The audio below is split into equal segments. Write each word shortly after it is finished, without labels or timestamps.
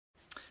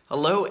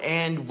Hello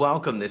and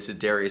welcome. This is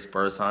Darius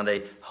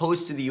Barsande,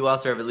 host of the U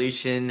Wealth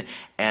Revolution.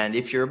 And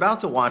if you're about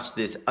to watch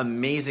this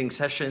amazing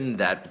session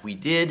that we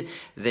did,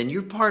 then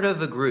you're part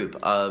of a group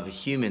of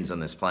humans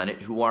on this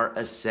planet who are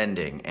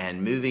ascending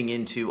and moving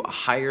into a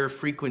higher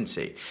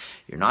frequency.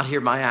 You're not here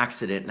by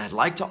accident, and I'd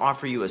like to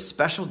offer you a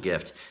special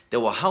gift that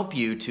will help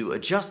you to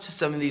adjust to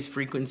some of these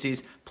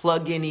frequencies,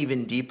 plug in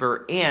even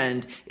deeper,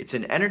 and it's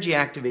an energy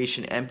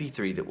activation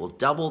MP3 that will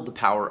double the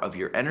power of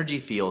your energy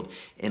field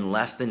in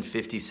less than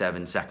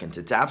 57 seconds.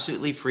 It's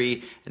absolutely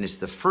free, and it's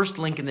the first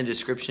link in the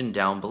description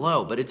down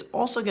below, but it's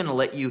also going to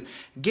let you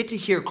get to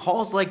hear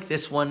calls like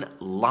this one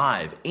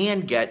live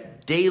and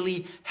get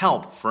daily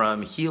help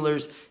from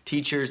healers,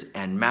 teachers,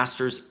 and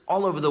masters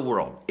all over the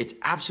world. It's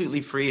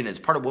absolutely free, and it's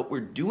part of what we're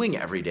doing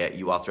every day at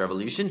U Wealth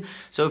Revolution.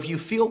 So if you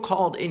feel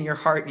called in your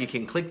heart, you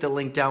can click the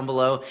link down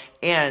below,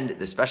 and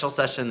the special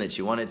session that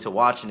you wanted to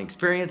watch and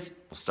experience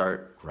will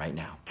start right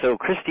now. So,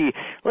 Christie,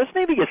 let's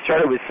maybe get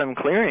started with some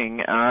clearing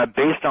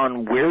based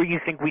on where you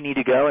think we need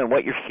to go and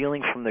what you're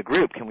feeling from the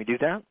group. Can we do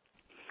that?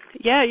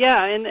 Yeah.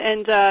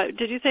 And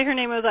did you say her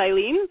name was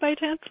Eileen by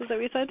chance? Is that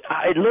what you said?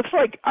 It looks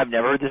like I've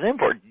never heard this name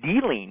before.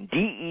 Deline,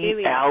 D-E-L-E-N-E.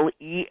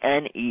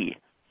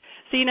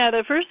 See, now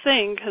the first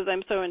thing, because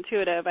I'm so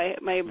intuitive,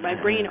 my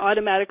brain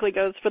automatically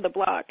goes for the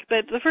block.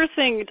 But the first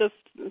thing, just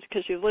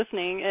because she's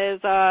listening, is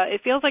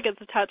it feels like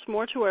it's attached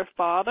more to her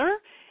father,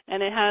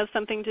 and it has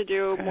something to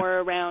do more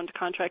around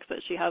contracts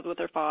that she has with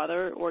her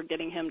father, or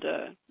getting him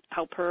to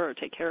help her or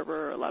take care of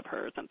her or love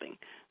her or something.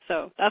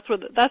 So that's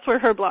where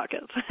her block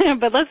is.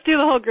 But let's do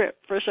the whole group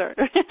for sure.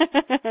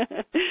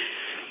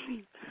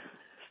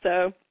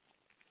 So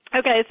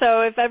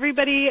if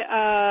everybody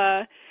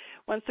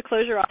wants to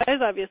close your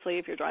eyes, obviously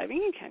if you're driving,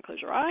 you can't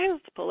close your eyes,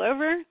 pull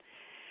over.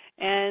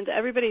 And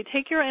everybody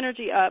take your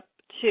energy up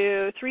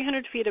to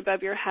 300 feet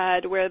above your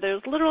head where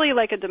there's literally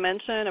like a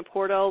dimension, a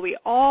portal. We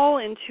all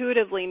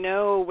intuitively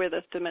know where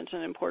this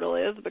dimension and portal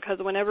is because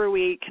whenever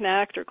we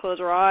connect or close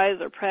our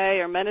eyes or pray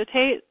or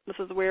meditate, this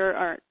is where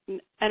our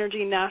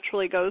energy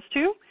naturally goes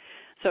to.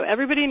 So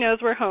everybody knows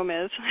where home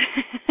is.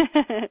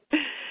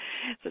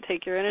 So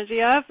take your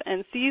energy up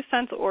and see,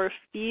 sense, or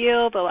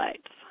feel the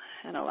light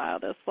and allow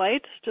this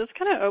light to just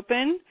kind of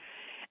open.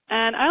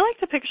 And I like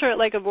to picture it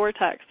like a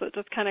vortex that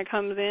just kind of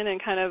comes in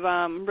and kind of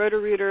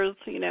rotor-rooters,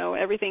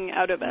 everything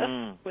out of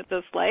us with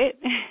this light.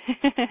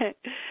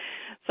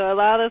 So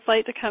allow this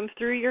light to come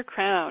through your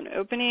crown,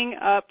 opening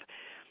up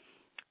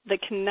the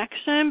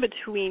connection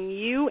between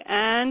you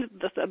and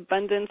this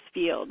abundant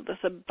field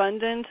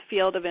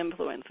of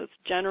influence. It's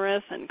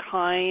generous and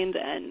kind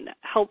and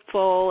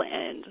helpful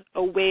and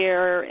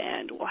aware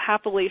and will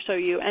happily show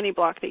you any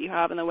block that you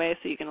have in the way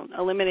so you can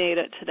eliminate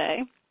it today.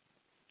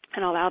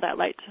 And allow that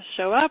light to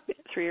show up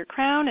through your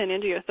crown and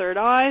into your third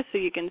eye so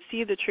you can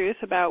see the truth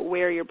about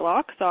where your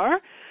blocks are,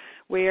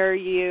 where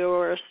you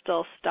are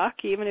still stuck,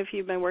 even if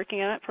you've been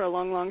working at it for a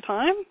long, long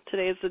time.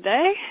 Today's the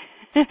day.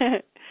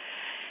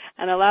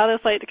 And allow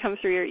this light to come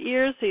through your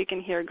ears so you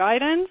can hear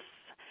guidance.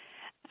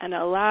 And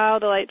allow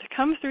the light to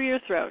come through your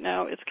throat.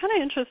 Now, it's kind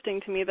of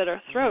interesting to me that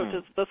our throat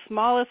is the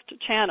smallest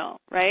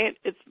channel, right?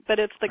 But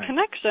it's the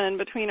connection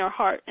between our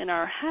heart and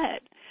our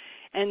head.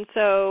 And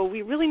so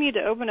we really need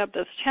to open up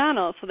this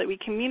channel so that we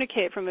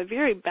communicate from a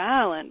very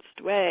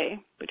balanced way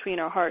between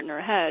our heart and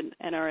our head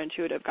and our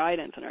intuitive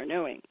guidance and our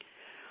knowing.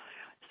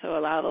 So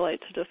allow the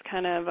light to just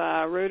kind of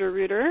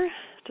rotor-rooter,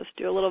 just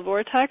do a little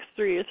vortex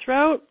through your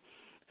throat,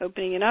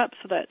 opening it up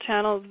so that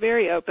channel is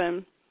very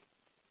open,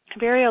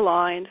 very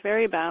aligned,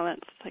 very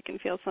balanced. I can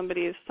feel some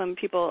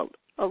people,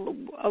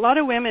 a lot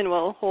of women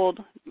will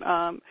hold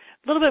a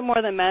little bit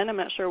more than men, I'm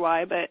not sure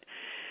why, but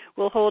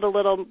will hold a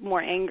little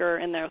more anger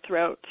in their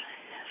throat.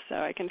 So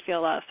I can feel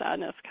a lot of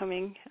sadness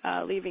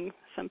leaving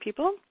some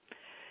people.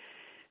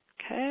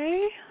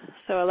 Okay,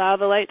 so allow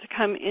the light to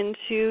come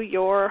into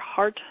your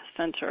heart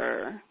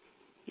center.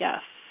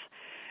 Yes,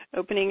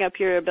 opening up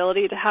your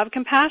ability to have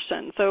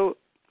compassion. So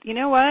you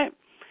know what?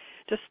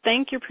 Just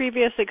thank your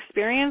previous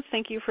experience.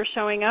 Thank you for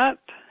showing up.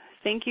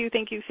 Thank you.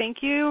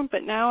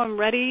 But now I'm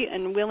ready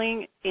and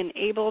willing and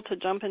able to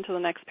jump into the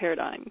next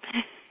paradigm.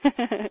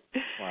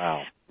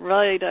 Wow.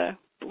 Ready to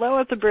blow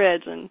up the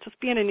bridge and just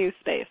be in a new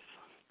space.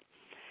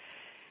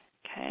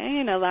 Okay,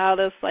 and allow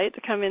this light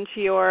to come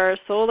into your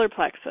solar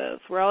plexus,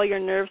 where all your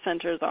nerve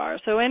centers are.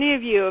 So any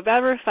of you have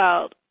ever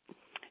felt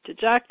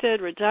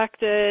dejected,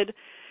 rejected,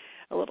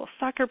 a little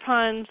sucker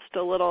punched,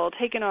 a little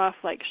taken off,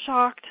 like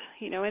shocked,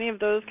 any of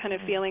those kind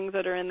of feelings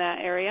that are in that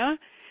area,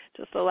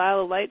 just allow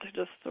the light to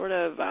just sort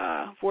of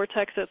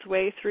vortex its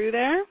way through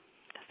there,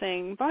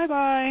 saying,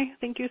 bye-bye,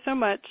 thank you so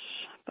much,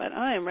 but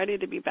I am ready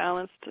to be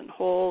balanced and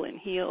whole and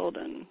healed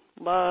and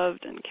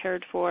loved and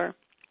cared for.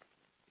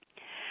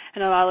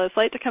 And allow this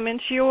light to come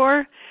into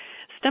your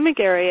stomach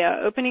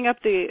area, opening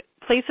up the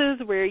places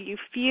where you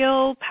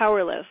feel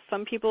powerless.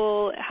 Some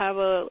people have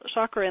a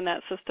chakra in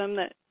that system,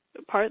 that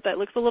part that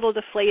looks a little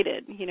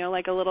deflated,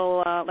 like a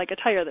little, like a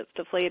tire that's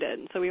deflated.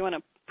 And so we want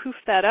to poof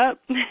that up,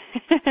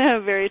 a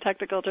very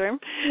technical term.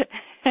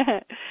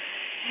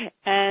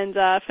 And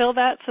fill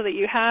that so that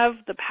you have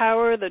the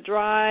power, the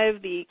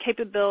drive, the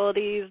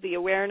capabilities, the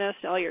awareness,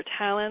 all your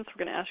talents.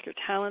 We're going to ask your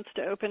talents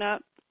to open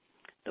up,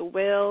 the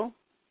will,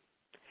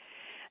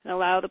 and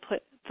allow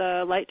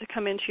the light to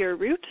come into your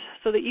root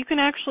so that you can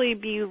actually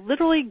be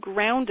literally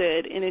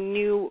grounded in a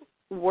new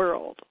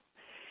world,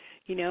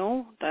 you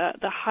know, the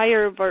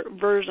higher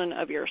version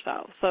of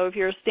yourself. So if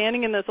you're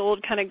standing in this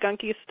old kind of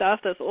gunky stuff,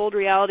 this old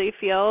reality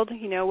field,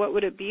 you know, what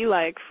would it be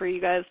like for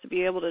you guys to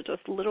be able to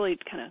just literally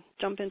kind of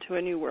jump into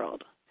a new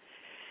world?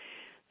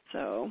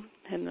 So,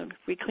 and if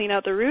we clean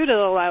out the root,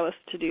 it'll allow us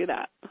to do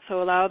that.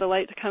 So allow the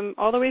light to come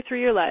all the way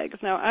through your legs.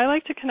 Now, I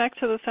like to connect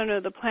to the center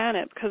of the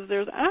planet because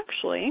there's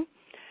actually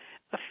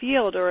a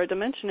field or a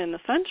dimension in the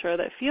center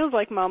that feels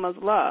like Mama's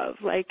love,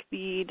 like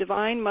the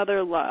divine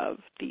mother love,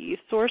 the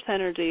source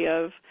energy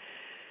of,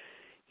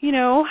 you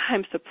know,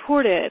 I'm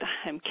supported,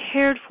 I'm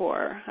cared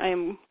for, I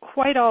am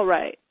quite all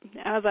right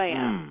as I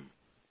am.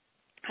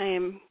 I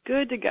am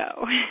good to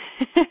go.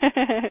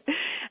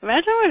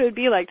 Imagine what it would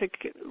be like to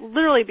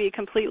literally be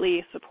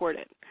completely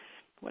supported,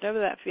 whatever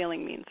that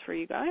feeling means for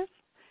you guys.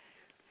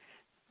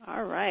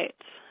 All right.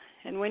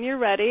 And when you're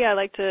ready, I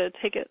like to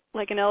take it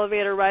like an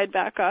elevator ride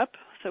back up.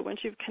 So once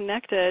you've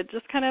connected,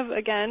 just kind of,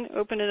 again,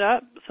 open it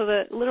up so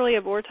that literally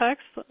a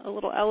vortex, a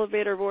little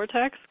elevator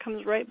vortex,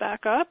 comes right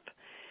back up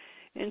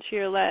into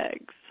your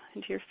legs,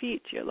 into your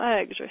feet, your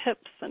legs, your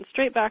hips, and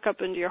straight back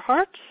up into your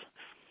heart.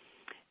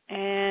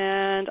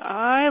 And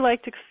I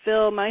like to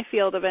fill my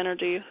field of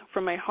energy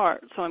from my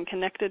heart. So I'm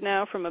connected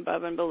now from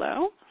above and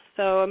below.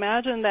 So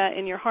imagine that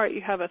in your heart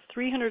you have a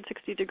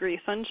 360-degree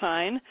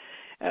sunshine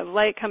of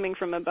light coming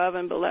from above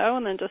and below,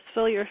 and then just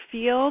fill your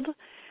field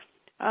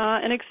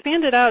and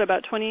expand it out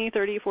about 20,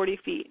 30, 40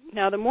 feet.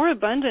 Now, the more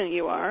abundant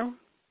you are,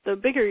 the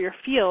bigger your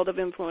field of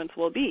influence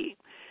will be.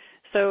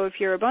 So if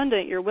you're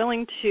abundant, you're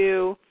willing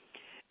to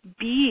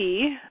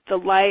be the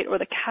light or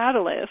the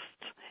catalyst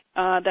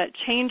that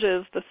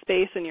changes the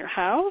space in your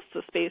house,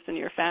 the space in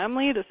your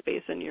family, the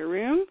space in your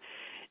room.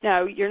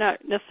 Now, you're not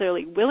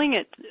necessarily willing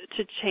it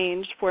to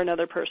change for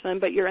another person,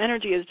 but your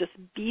energy is just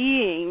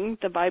being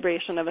the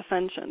vibration of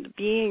ascension,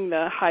 being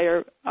the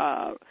higher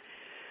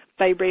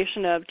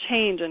vibration of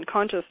change and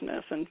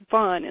consciousness and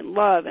fun and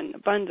love and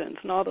abundance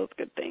and all those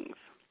good things.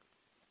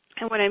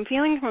 And what I'm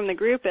feeling from the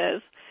group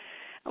is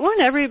I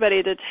want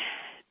everybody to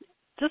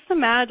just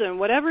imagine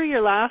whatever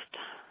your last,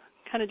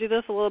 kind of do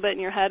this a little bit in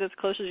your head as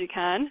close as you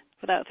can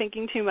without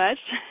thinking too much.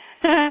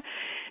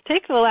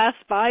 Take the last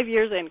 5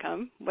 years'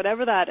 income,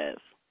 whatever that is.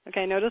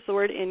 Okay, notice the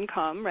word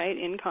income, right?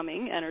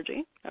 Incoming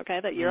energy, okay,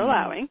 that you're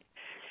allowing.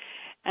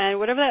 And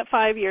whatever that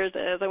 5 years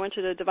is, I want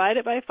you to divide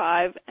it by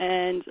 5,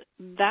 and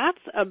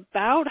that's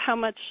about how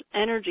much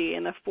energy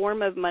in the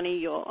form of money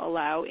you'll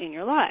allow in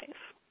your life.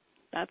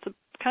 That's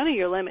kind of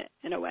your limit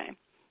in a way.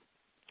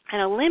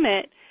 And a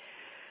limit,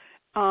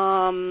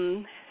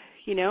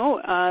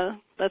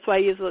 that's why I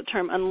use the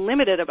term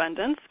unlimited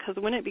abundance, because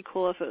wouldn't it be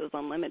cool if it was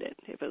unlimited,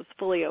 if it was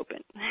fully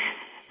open?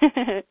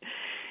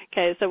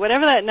 Okay, so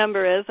whatever that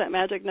number is, that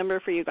magic number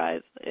for you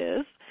guys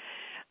is,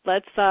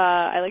 let's,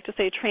 I like to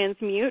say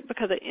transmute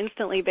because it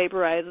instantly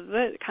vaporizes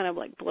it. It kind of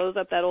like blows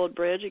up that old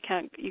bridge. You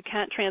can't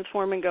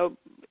transform and go,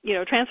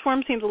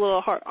 transform seems a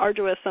little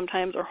arduous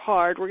sometimes or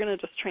hard. We're going to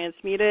just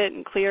transmute it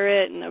and clear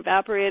it and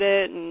evaporate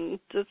it and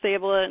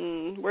disable it,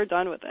 and we're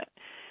done with it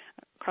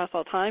across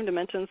all time,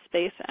 dimensions,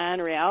 space,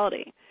 and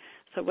reality.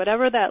 So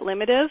whatever that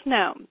limit is,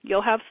 now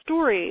you'll have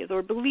stories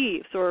or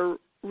beliefs or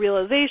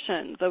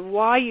realizations of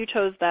why you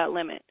chose that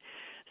limit.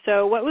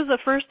 So what was the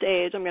first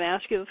age? I'm going to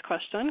ask you this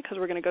question because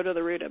we're going to go to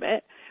the root of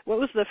it. What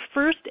was the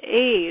first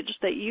age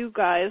that you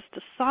guys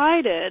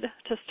decided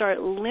to start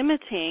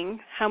limiting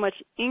how much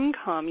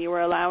income you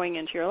were allowing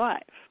into your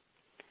life?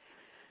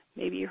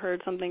 Maybe you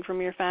heard something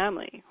from your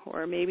family,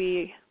 or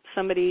maybe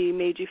somebody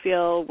made you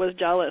feel, was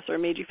jealous or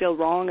made you feel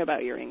wrong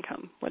about your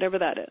income, whatever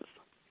that is.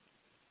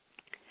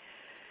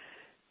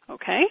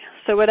 Okay,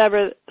 so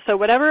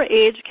whatever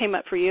age came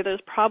up for you,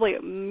 there's probably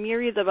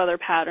myriads of other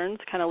patterns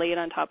kind of laid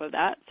on top of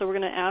that. So we're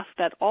going to ask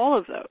that all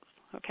of those,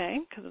 okay,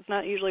 because it's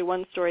not usually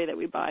one story that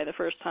we buy the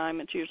first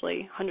time. It's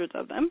usually hundreds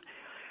of them.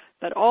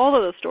 But all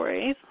of those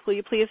stories, will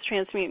you please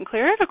transmute and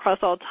clear it across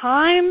all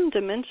time,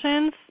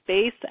 dimension,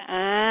 space,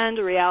 and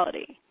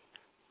reality?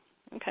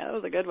 Okay, that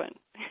was a good one.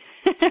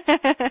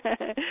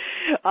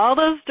 All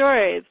those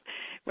stories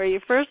where you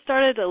first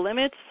started to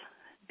limit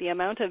the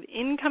amount of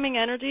incoming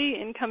energy,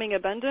 incoming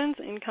abundance,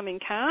 incoming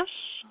cash,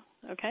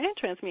 okay,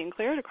 transmute and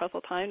clear it across all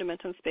time,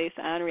 dimension, space,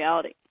 and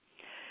reality.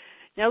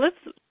 Now let's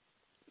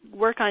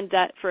work on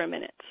debt for a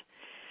minute.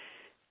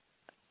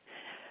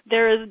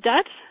 There is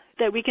debt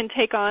that we can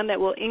take on that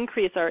will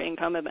increase our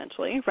income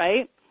eventually,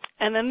 right?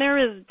 And then there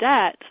is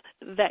debt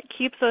that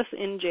keeps us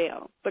in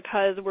jail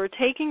because we're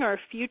taking our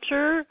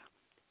future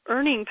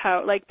earning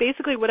power, like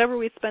basically whatever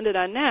we spend it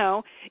on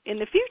now, in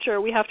the future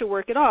we have to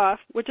work it off,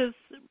 which is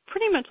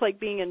pretty much like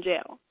being in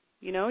jail.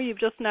 You've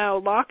just now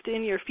locked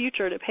in your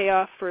future to pay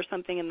off for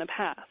something in the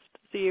past.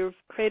 So you've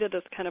created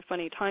this kind of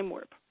funny time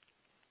warp.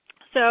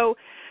 So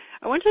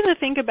I want you to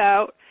think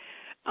about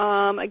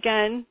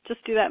Again,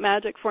 just do that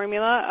magic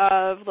formula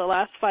of the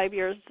last 5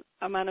 years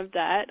amount of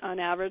debt on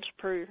average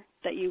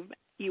that you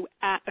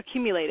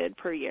accumulated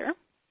per year, and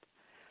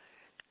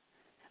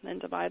then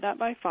divide that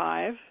by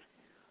 5.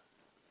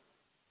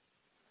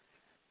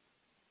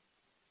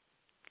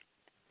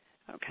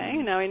 Okay,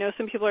 now I know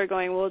some people are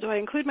going, well, do I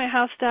include my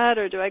house debt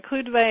or do I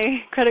include my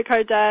credit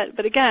card debt?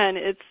 But again,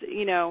 it's,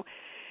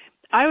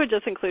 I would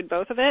just include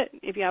both of it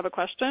if you have a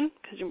question,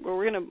 because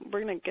we're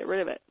gonna get rid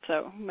of it,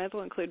 so you might as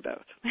well include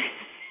both.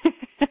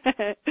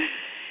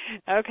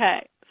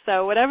 Okay,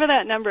 so whatever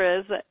that number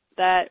is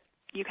that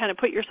you kind of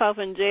put yourself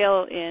in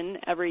jail in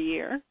every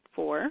year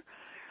for,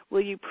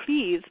 will you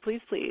please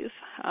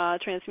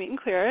transmute and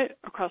clear it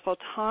across all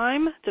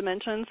time,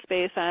 dimension,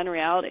 space, and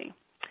reality?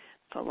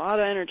 It's a lot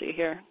of energy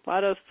here.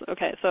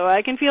 Okay, so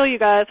I can feel you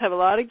guys have a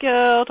lot of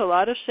guilt, a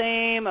lot of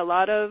shame, a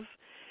lot of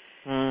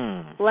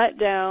let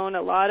down,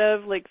 a lot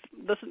of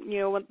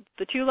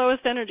the two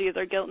lowest energies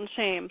are guilt and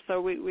shame.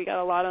 So we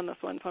got a lot on this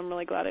one, so I'm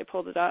really glad I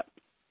pulled it up.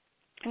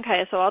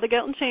 Okay, so all the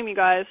guilt and shame, you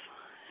guys.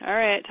 All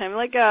right, time to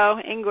let go.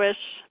 Anguish,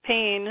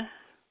 pain,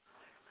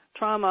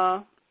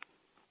 trauma.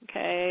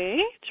 Okay,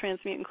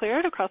 transmute and clear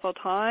it across all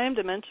time,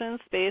 dimension,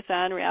 space,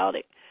 and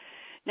reality.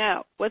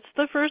 Now, what's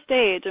the first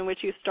stage in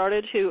which you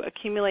started to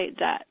accumulate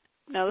debt?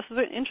 Now, this is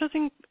an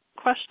interesting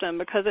question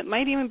because it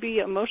might even be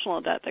emotional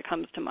debt that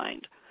comes to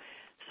mind.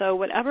 So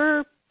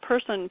whatever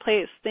person,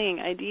 place, thing,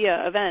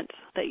 idea, event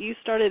that you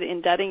started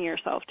indebting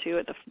yourself to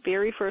at the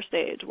very first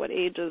stage, what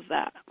age is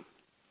that?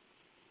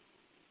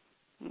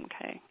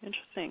 Okay,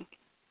 interesting.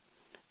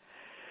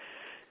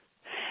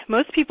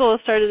 Most people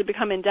started to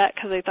become in debt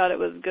because they thought it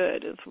was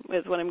good,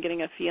 is what I'm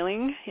getting a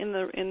feeling in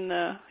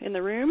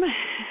the room,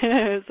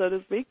 so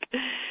to speak.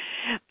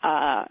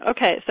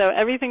 Okay, so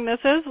everything this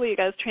is, will you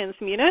guys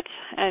transmute it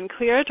and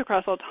clear it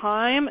across all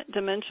time,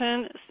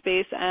 dimension,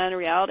 space, and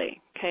reality?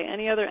 Okay,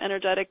 any other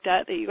energetic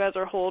debt that you guys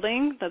are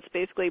holding that's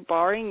basically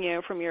barring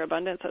you from your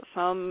abundance at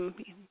some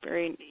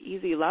very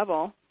easy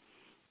level,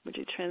 would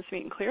you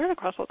transmute and clear it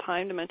across all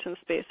time, dimension,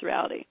 space,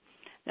 reality?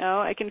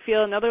 Now, I can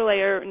feel another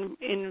layer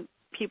in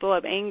people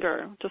of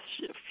anger, just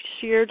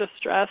sheer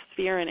distress,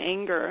 fear, and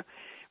anger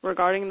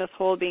regarding this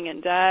whole being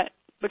in debt,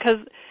 because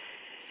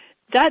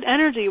that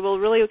energy will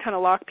really kind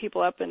of lock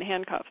people up in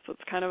handcuffs.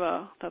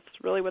 That's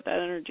really what that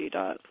energy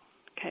does.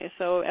 Okay,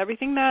 so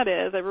everything that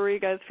is, everywhere you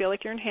guys feel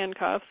like you're in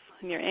handcuffs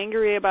and you're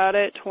angry about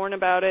it, torn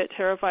about it,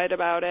 terrified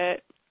about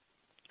it,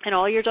 and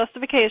all your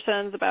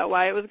justifications about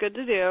why it was good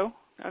to do,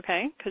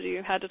 okay, because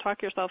you had to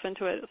talk yourself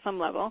into it at some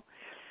level.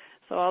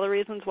 So all the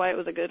reasons why it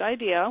was a good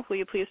idea, will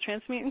you please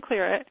transmute and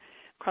clear it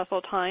across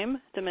all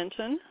time,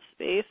 dimension,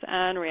 space,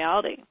 and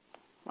reality?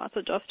 Lots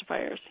of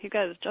justifiers. You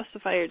guys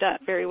justify your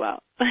debt very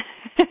well.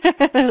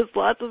 There's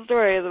lots of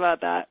stories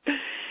about that.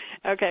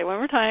 Okay, one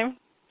more time.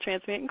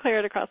 Transmute and clear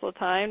it across all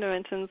time,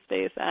 dimension,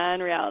 space,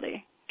 and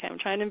reality. Okay, I'm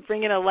trying to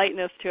bring in a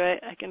lightness to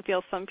it. I can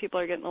feel some people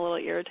are getting a little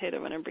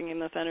irritated when I'm bringing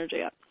this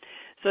energy up.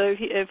 So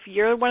if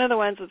you're one of the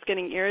ones that's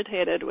getting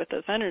irritated with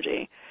this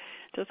energy,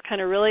 just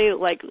kind of really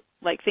like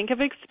think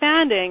of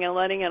expanding and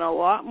letting in a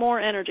lot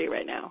more energy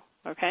right now,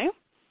 okay?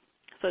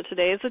 So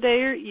today is the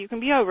day you can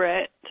be over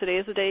it. Today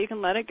is the day you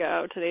can let it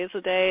go. Today is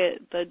the day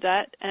the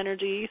debt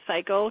energy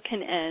cycle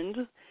can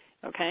end,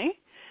 okay?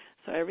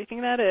 So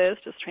everything that is,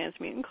 just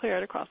transmute and clear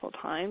it across all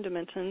time,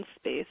 dimension,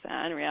 space,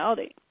 and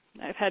reality.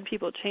 I've had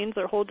people change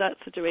their whole debt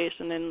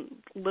situation in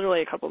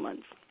literally a couple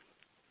months,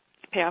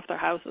 pay off their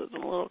houses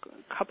in a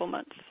couple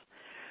months.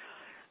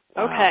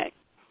 Wow. Okay,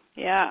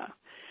 yeah.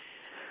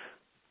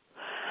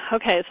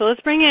 Okay, so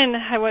let's bring in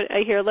what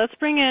I hear. Let's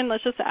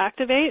just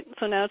activate.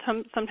 So now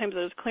sometimes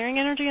there's clearing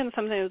energy and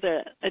sometimes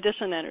there's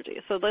addition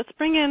energy. So let's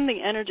bring in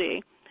the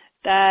energy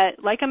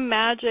that, like a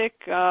magic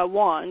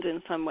wand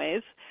in some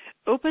ways,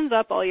 opens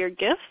up all your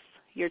gifts,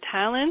 your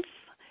talents,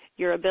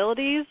 your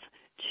abilities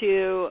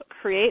to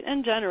create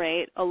and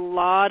generate a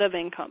lot of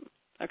income.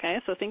 Okay,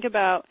 so think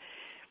about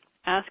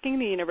asking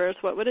the universe,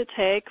 what would it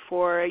take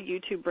for you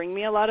to bring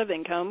me a lot of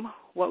income?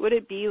 What would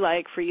it be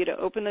like for you to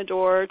open the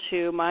door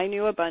to my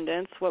new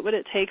abundance? What would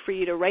it take for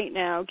you to right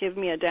now give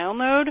me a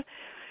download,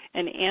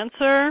 an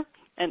answer,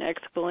 an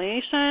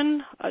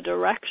explanation, a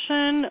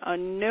direction, a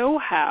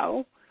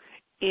know-how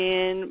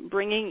in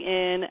bringing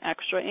in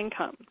extra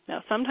income?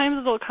 Now, sometimes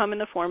it'll come in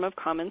the form of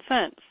common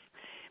sense,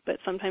 but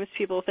sometimes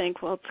people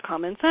think, well, it's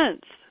common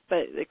sense,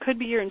 but it could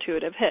be your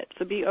intuitive hit.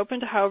 So be open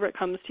to however it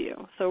comes to you.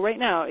 So right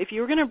now, if you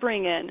were going to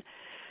bring in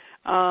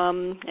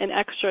an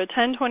extra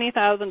 $10,000,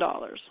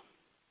 $20,000,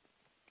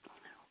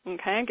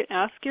 okay,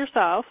 ask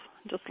yourself,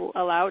 just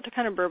allow it to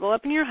kind of burble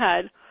up in your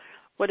head,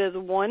 what is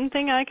one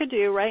thing I could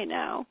do right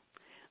now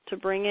to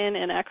bring in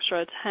an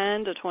extra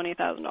 $10,000 to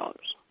 $20,000?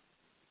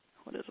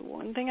 What is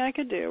one thing I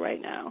could do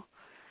right now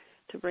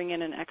to bring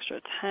in an extra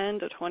 $10,000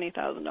 to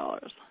 $20,000?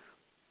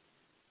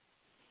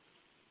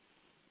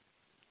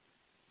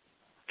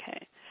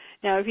 Okay.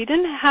 Now, if you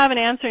didn't have an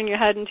answer in your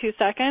head in 2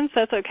 seconds,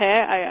 that's okay.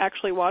 I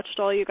actually watched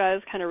all you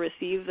guys kind of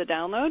receive the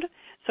download.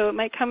 So it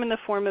might come in the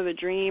form of a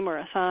dream or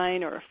a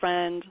sign or a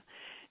friend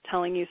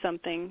telling you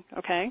something,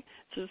 okay?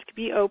 So just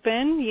be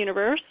open,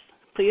 universe.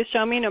 Please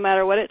show me no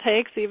matter what it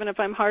takes, even if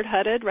I'm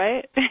hard-headed,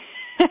 right?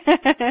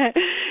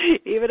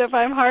 Even if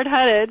I'm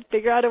hard-headed,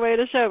 figure out a way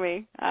to show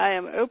me. I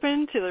am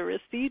open to the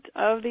receipt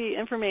of the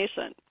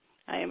information.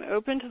 I am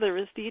open to the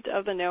receipt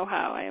of the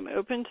know-how. I am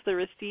open to the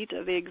receipt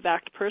of the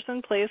exact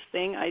person, place,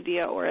 thing,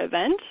 idea, or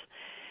event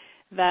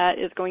that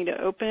is going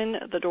to open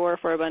the door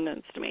for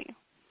abundance to me.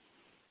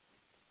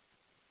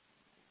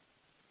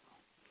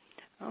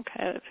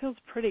 Okay, that feels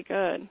pretty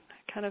good.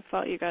 I kind of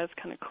felt you guys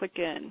kind of click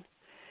in.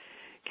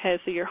 Okay,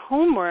 so your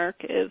homework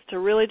is to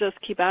really just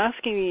keep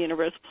asking the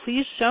universe,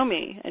 please show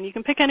me. And you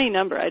can pick any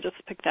number. I just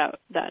picked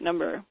out that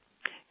number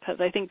because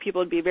I think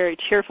people would be very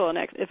cheerful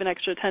if an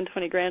extra 10,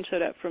 20 grand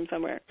showed up from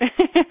somewhere. But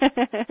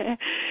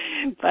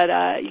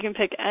you can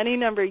pick any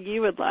number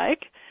you would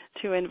like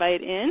to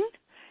invite in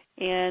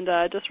and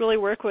just really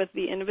work with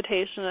the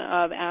invitation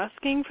of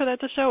asking for that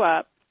to show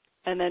up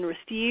and then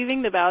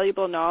receiving the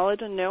valuable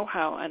knowledge and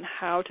know-how on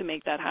how to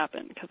make that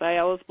happen. Because I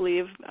always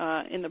believe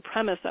in the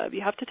premise of you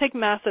have to take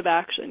massive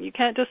action. You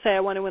can't just say, I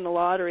want to win the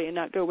lottery and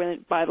not go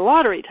buy the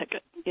lottery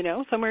ticket. You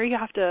know, somewhere you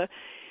have to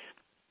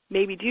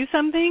maybe do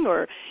something,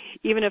 or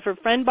even if a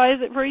friend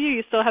buys it for you,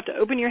 you still have to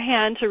open your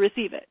hand to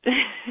receive it.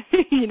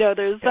 You know,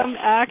 there's some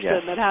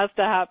action that has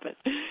to happen.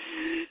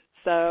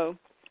 So,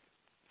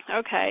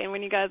 okay, and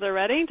when you guys are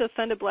ready, just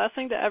send a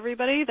blessing to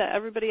everybody, that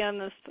everybody on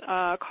this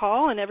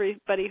call and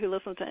everybody who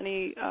listens to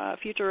any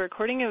future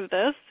recording of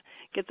this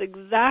gets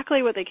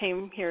exactly what they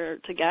came here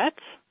to get,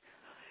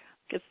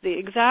 gets the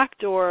exact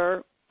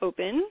door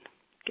open,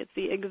 gets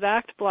the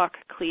exact block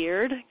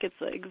cleared, gets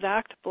the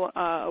exact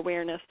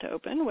awareness to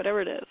open,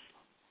 whatever it is.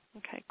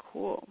 Okay,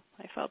 cool.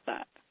 I felt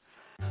that.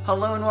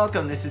 Hello and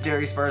welcome. This is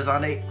Darius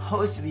Barzande,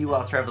 host of the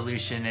Wealth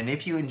Revolution. And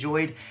if you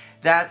enjoyed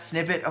that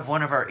snippet of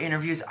one of our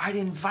interviews, I'd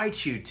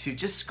invite you to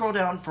just scroll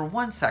down for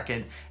 1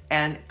 second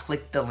and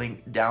click the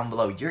link down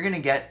below. You're going to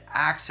get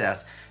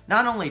access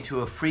not only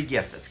to a free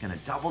gift that's going to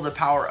double the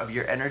power of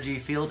your energy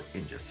field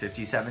in just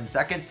 57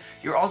 seconds,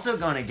 you're also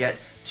going to get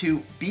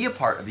to be a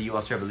part of the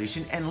Wealth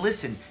Revolution and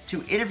listen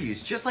to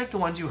interviews just like the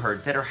ones you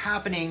heard that are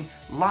happening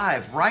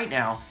live right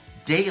now,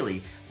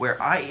 daily, where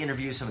I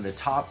interview some of the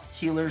top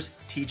healers,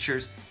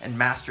 teachers, and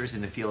masters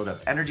in the field of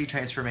energy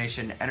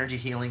transformation, energy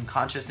healing,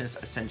 consciousness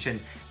ascension,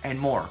 and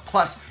more.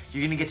 Plus,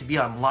 you're gonna get to be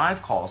on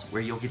live calls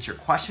where you'll get your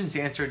questions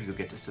answered, you'll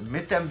get to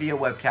submit them via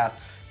webcast,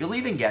 you'll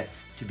even get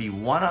to be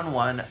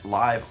one-on-one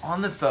live on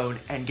the phone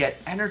and get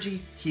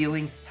energy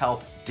healing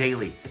help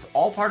daily. It's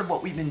all part of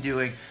what we've been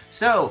doing.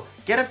 So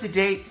get up to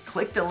date,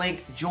 click the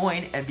link,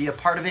 join, and be a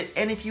part of it.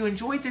 And if you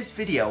enjoyed this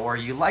video or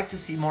you'd like to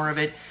see more of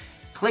it,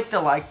 click the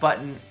like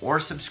button or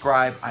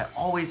subscribe. I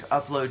always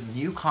upload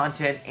new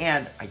content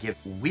and I give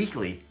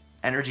weekly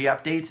energy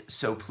updates.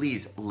 So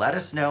please let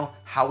us know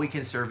how we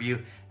can serve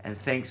you. And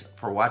thanks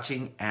for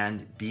watching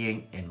and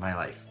being in my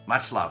life.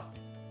 Much love.